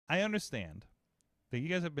I understand that you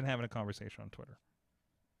guys have been having a conversation on Twitter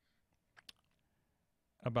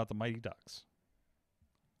about the Mighty Ducks.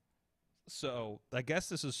 So I guess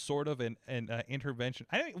this is sort of an intervention.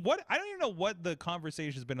 I don't even know what the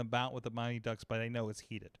conversation has been about with the Mighty Ducks, but I know it's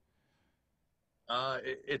heated.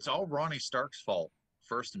 It's all Ronnie Stark's fault,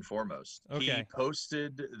 first and foremost. Okay. He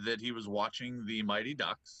posted that he was watching the Mighty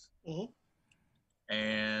Ducks. Mm-hmm.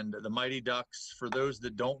 And the Mighty Ducks, for those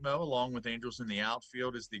that don't know, along with Angels in the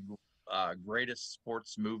Outfield, is the greatest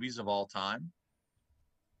sports movies of all time.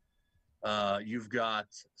 You've got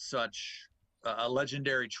such a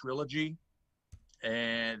legendary trilogy,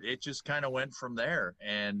 and it just kind of went from there.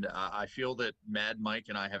 And I feel that Mad Mike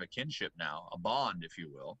and I have a kinship now, a bond, if you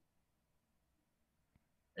will,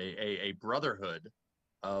 a brotherhood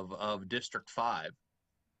of District 5.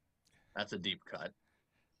 That's a deep cut.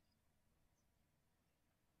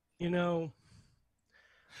 You know,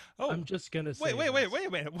 I'm just gonna say. Wait a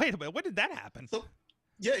minute. When did that happen? So,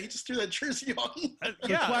 yeah, he just threw that jersey on.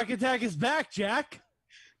 Yeah, Quack Attack is back, Jack.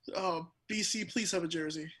 Oh, BC, please have a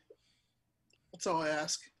jersey. That's all I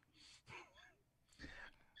ask.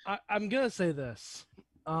 I'm gonna say this.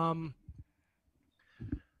 I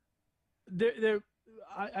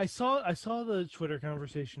saw the Twitter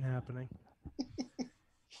conversation happening,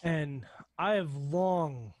 and I have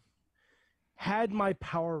long had my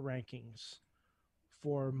power rankings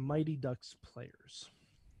for Mighty Ducks players.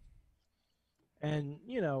 And,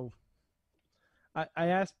 you know, I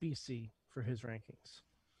asked BC for his rankings,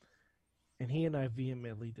 and he and I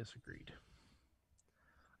vehemently disagreed.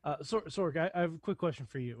 Sorg, I have a quick question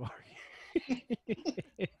for you.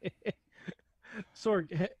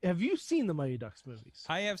 Sorg, have you seen the Mighty Ducks movies?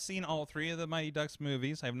 I have seen all 3 of the Mighty Ducks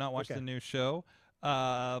movies. I have not watched the new show. But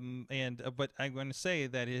I'm going to say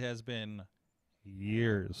that it has been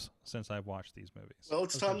years since I've watched these movies. Well,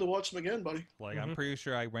 it's time to watch them again, buddy. Like, I'm pretty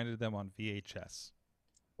sure I rented them on VHS.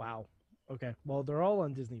 Wow. Okay. Well, they're all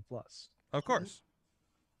on Disney Plus. Of course.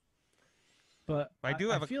 But I do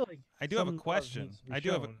have a question. I do have a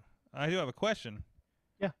question.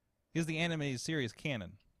 Yeah. Is the animated series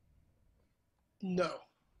canon? No.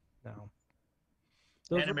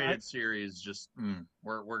 Animated series, just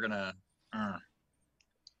we're gonna.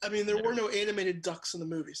 I mean, there were no animated ducks in the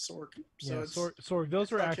movie, Sorg. So Sorg,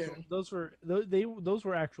 those were actual. Those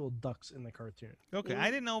were actual ducks in the cartoon. Okay, I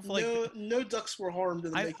didn't know if no ducks were harmed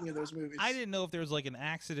in the making of those movies. I didn't know if there was like an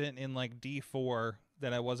accident in like D4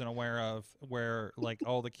 that I wasn't aware of, where like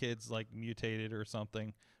all the kids like mutated or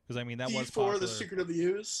something. Because I mean that was popular. D4, The Secret of the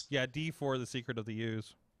Ooze. Yeah, D4, The Secret of the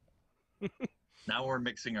Ooze. Now we're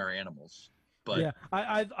mixing our animals. But yeah,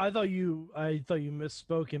 I thought you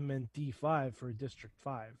misspoke and meant D5 for District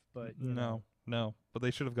 5, but no, but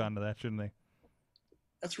they should have gotten to that, shouldn't they?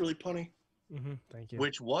 That's really punny. Thank you.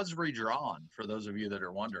 Which was redrawn, for those of you that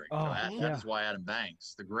are wondering. That is why Adam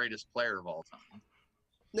Banks, the greatest player of all time.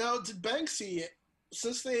 Now, did Banksy,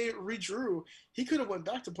 since they redrew, he could have went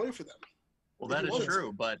back to play for them. Well, that is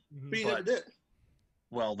true, but he never did.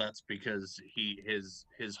 Well, that's because his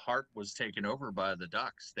heart was taken over by the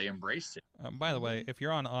Ducks. They embraced it. By the way, if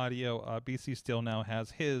you're on audio, BC still now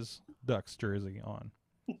has his Ducks jersey on.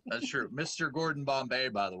 That's true. Mr. Gordon Bombay,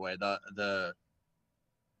 by the way, the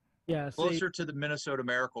closer to the Minnesota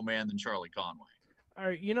Miracle Man than Charlie Conway. All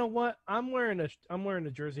right, you know what? I'm wearing a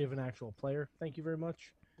jersey of an actual player. Thank you very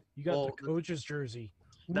much. You got the coach's jersey.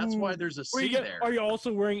 That's why there's a C there. Are you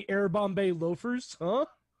also wearing Air Bombay loafers? Huh?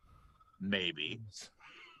 Maybe.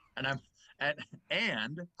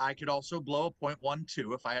 And I could also blow a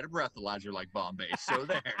 .12 if I had a breathalyzer like Bombay. So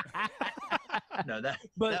there. No, that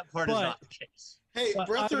part is not the case. Hey,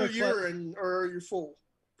 breath or urine, or you're full.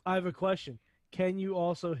 I have a question. Can you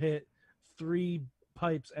also hit 3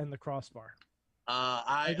 pipes and the crossbar?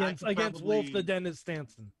 Against Wolf the Dennis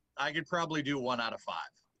Stanson. I could probably do 1 out of 5.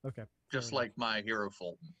 Okay. Just like my hero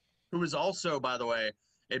Fulton, who is also, by the way,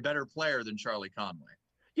 a better player than Charlie Conway.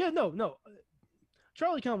 Yeah, no.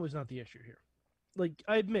 Charlie Conway's not the issue here. Like,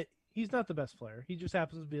 I admit, he's not the best player. He just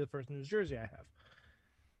happens to be the person whose jersey I have.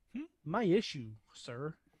 My issue,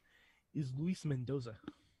 sir, is Luis Mendoza.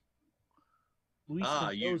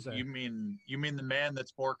 Mendoza. You mean the man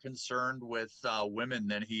that's more concerned with women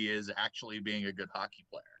than he is actually being a good hockey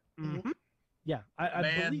player? Mm-hmm. Yeah, I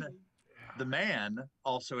believe. The man,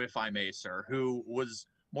 also, if I may, sir, who was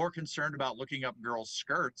more concerned about looking up girls'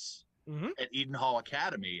 skirts at Eden Hall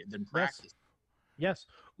Academy than practice. Yes,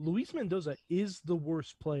 Luis Mendoza is the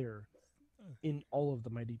worst player in all of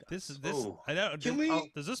the Mighty Ducks. Does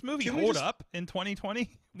this movie hold up in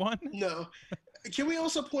 2021? No. Can we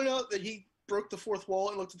also point out that he broke the fourth wall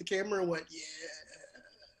and looked at the camera and went, yeah.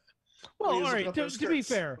 Well, all right, to be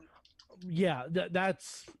fair, yeah,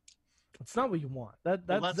 that's It's not what you want.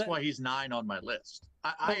 That's why he's 9 on my list.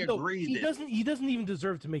 I agree. He doesn't even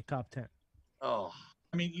deserve to make top 10. Oh,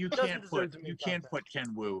 I mean, you can't put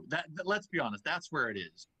Ken Wu. Let's be honest. That's where it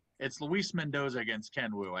is. It's Luis Mendoza against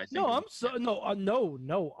Ken Wu. I think. No,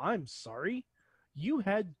 I'm sorry. You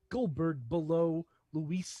had Goldberg below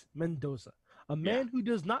Luis Mendoza, a man who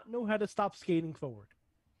does not know how to stop skating forward.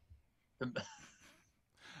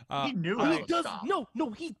 He knew how to doesn't. stop.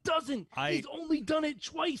 No, he doesn't. He's only done it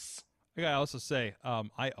twice. I gotta also say,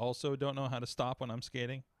 I also don't know how to stop when I'm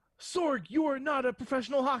skating. Sorg, you are not a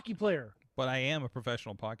professional hockey player. But I am a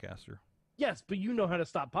professional podcaster. Yes, but you know how to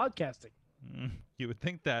stop podcasting. You would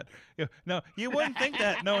think that. No, you wouldn't think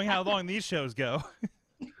that knowing how long these shows go.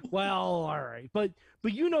 Well, all right. But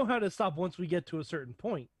you know how to stop once we get to a certain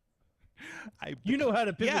point. You know how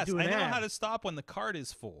to pivot to an ad. I know how to stop when the card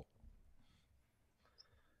is full.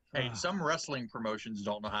 Hey, some wrestling promotions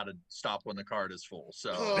don't know how to stop when the card is full.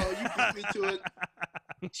 So you beat me to it.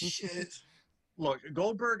 Shit. Look,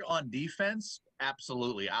 Goldberg on defense,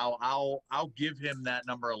 absolutely. I'll give him that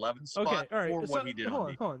number 11 spot for what he did on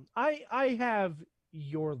defense. Hold on. I have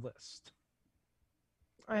your list.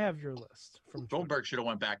 From Goldberg should have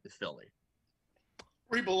went back to Philly.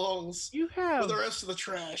 Where he belongs. You have the rest of the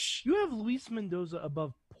trash. You have Luis Mendoza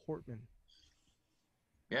above Portman.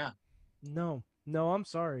 Yeah. No, I'm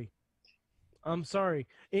sorry. The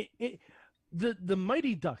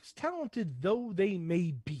Mighty Ducks, talented though they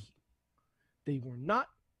may be, they were not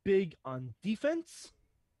big on defense,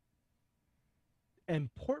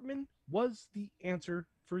 and Portman was the answer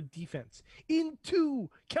for defense in two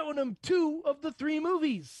of the 3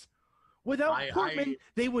 movies. Without Portman,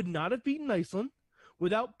 they would not have beaten Iceland.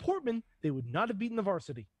 Without Portman, they would not have beaten the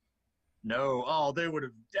Varsity. No, they would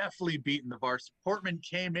have definitely beaten the Varsity. Portman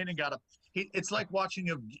came in and got it's like watching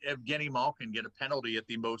Evgeny Malkin get a penalty at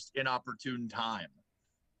the most inopportune time.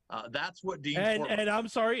 That's what Dean Portman... And I'm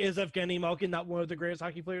sorry, is Evgeny Malkin not one of the greatest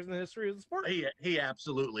hockey players in the history of the sport? He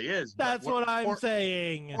absolutely is. That's what I'm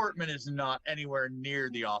saying. Portman is not anywhere near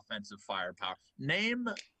the offensive firepower. Name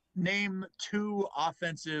 2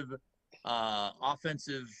 offensive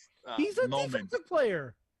He's a moments. defensive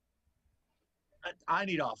player. I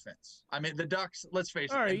need offense. I mean, the Ducks, let's face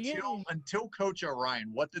it, until Coach O'Ryan,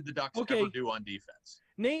 what did the Ducks ever do on defense?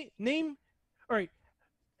 Name. All right.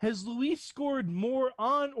 Has Luis scored more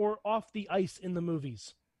on or off the ice in the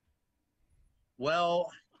movies? Well,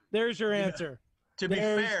 there's your answer.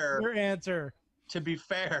 Your answer. To be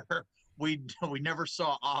fair, we never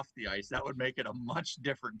saw off the ice. That would make it a much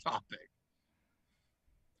different topic.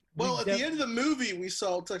 Well, at the end of the movie, we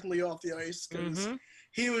saw technically off the ice because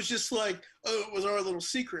he was just like, "Oh, it was our little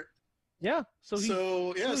secret." Yeah. He's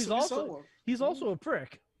also a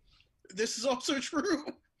prick. This is also true.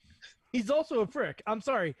 He's also a prick. I'm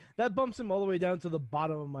sorry. That bumps him all the way down to the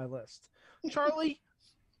bottom of my list. Charlie,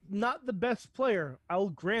 not the best player, I'll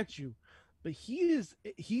grant you, but he's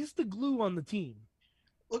the glue on the team.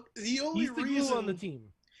 Look, glue on the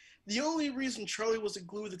team. The only reason Charlie was the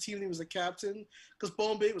glue of the team and he was the captain, because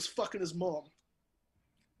Bombay was fucking his mom.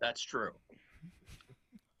 That's true.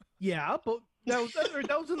 Yeah, but that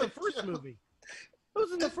was in the first movie. That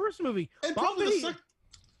was in the first movie. And Bombay,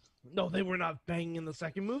 no, they were not banging in the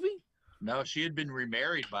second movie. No, she had been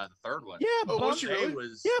remarried by the third one. Yeah, Bombay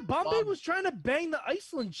Bombay was trying to bang the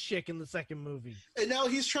Iceland chick in the second movie. And now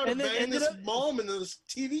he's trying to bang this mom in this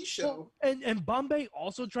TV show. Well, and Bombay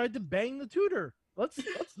also tried to bang the tutor. Let's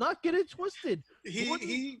not get it twisted.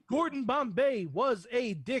 Gordon Bombay was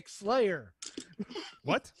a Dick Slayer.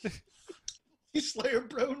 What? He's Slayer,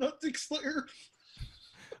 bro, not Dick Slayer.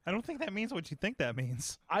 I don't think that means what you think that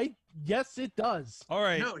means. Yes, it does. All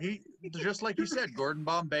right. No, he just like you said, Gordon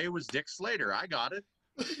Bombay was Dick Slater. I got it.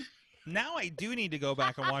 Now I do need to go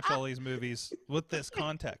back and watch all these movies with this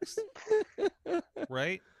context.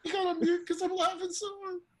 Right? You gotta mute because I'm laughing so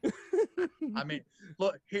hard. I mean,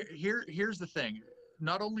 look, here's the thing.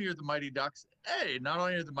 Not only are the Mighty Ducks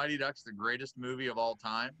the greatest movie of all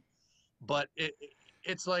time, but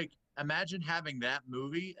it's like, imagine having that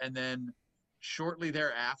movie and then shortly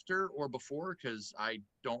thereafter or before, because I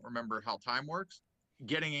don't remember how time works,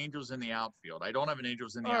 getting Angels in the Outfield. I don't have an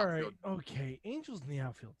Angels in the Outfield. Right. Okay, Angels in the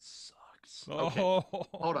Outfield sucks. Okay.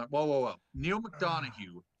 Hold on. Whoa. Neil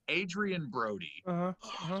McDonough, Adrian Brody,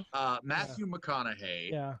 Matthew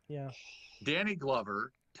McConaughey, yeah, Danny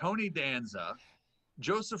Glover, Tony Danza,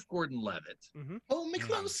 Joseph Gordon-Levitt. Mm-hmm. Hold me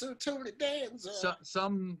closer, Tony Danza.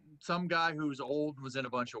 Some guy who's old was in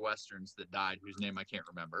a bunch of westerns that died, whose name I can't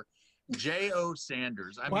remember. J.O.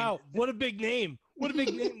 Sanders. Wow, what a big name! What a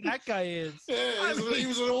big name that guy is. Yeah, he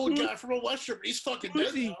was an old guy from a western, but he's fucking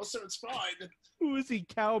dead now, so it's fine. Who is he?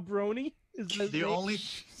 Cal Brony?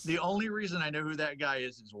 The only reason I know who that guy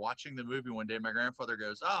is watching the movie one day. My grandfather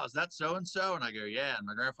goes, "Oh, is that so and so?" And I go, "Yeah." And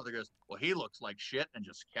my grandfather goes, "Well, he looks like shit," and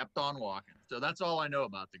just kept on walking. So that's all I know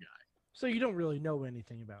about the guy. So you don't really know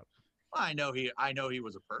anything about it. I know he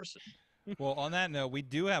was a person. Well, on that note, we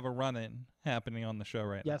do have a run-in happening on the show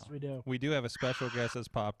right now. Yes, we do. We do have a special guest that's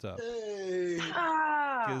popped up. Hey.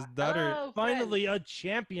 Because Dutter, Oh, Finally, a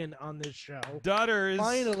champion on this show. Dutters,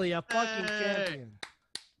 Finally, a fucking champion.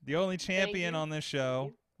 the only champion you. on this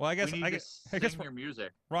show. Well, I guess We need I to guess I guess sing your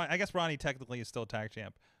music. I guess Ronnie technically is still tag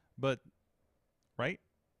champ, but right,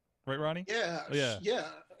 Ronnie? Yeah. Yeah. Yeah.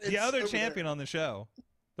 The it's other over champion on the show,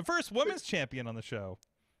 the first women's champion on the show.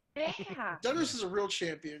 Yeah. there. Dutters is a real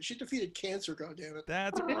champion. She defeated cancer, goddammit.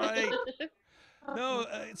 That's right. No,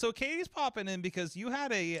 so Katie's popping in because you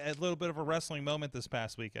had a little bit of a wrestling moment this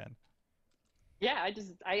past weekend. Yeah,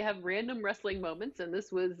 I have random wrestling moments, and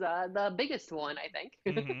this was the biggest one, I think.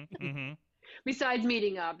 Mm-hmm. Besides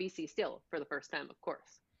meeting BC Steele for the first time, of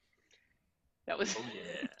course. That was. Oh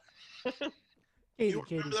yeah. You'll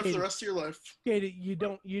remember that for the rest of your life. Katie, you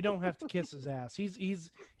don't have to kiss his ass.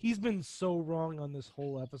 He's been so wrong on this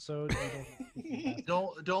whole episode.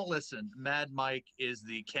 Don't listen. Mad Mike is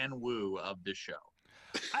the Ken Wu of the show.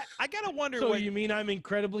 I gotta wonder. So what you mean I'm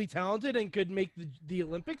incredibly talented and could make the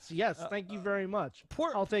Olympics? Yes, thank you very much.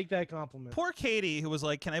 I'll take that compliment. Poor Katie, who was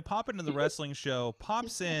like, "Can I pop into the wrestling show?"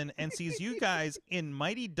 Pops in and sees you guys in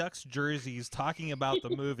Mighty Ducks jerseys talking about the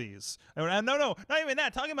movies. No, not even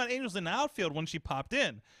that. Talking about Angels in the Outfield when she popped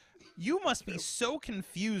in. You must be so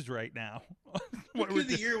confused right now. Rookie of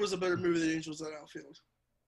the Year was a better movie than Angels in the Outfield.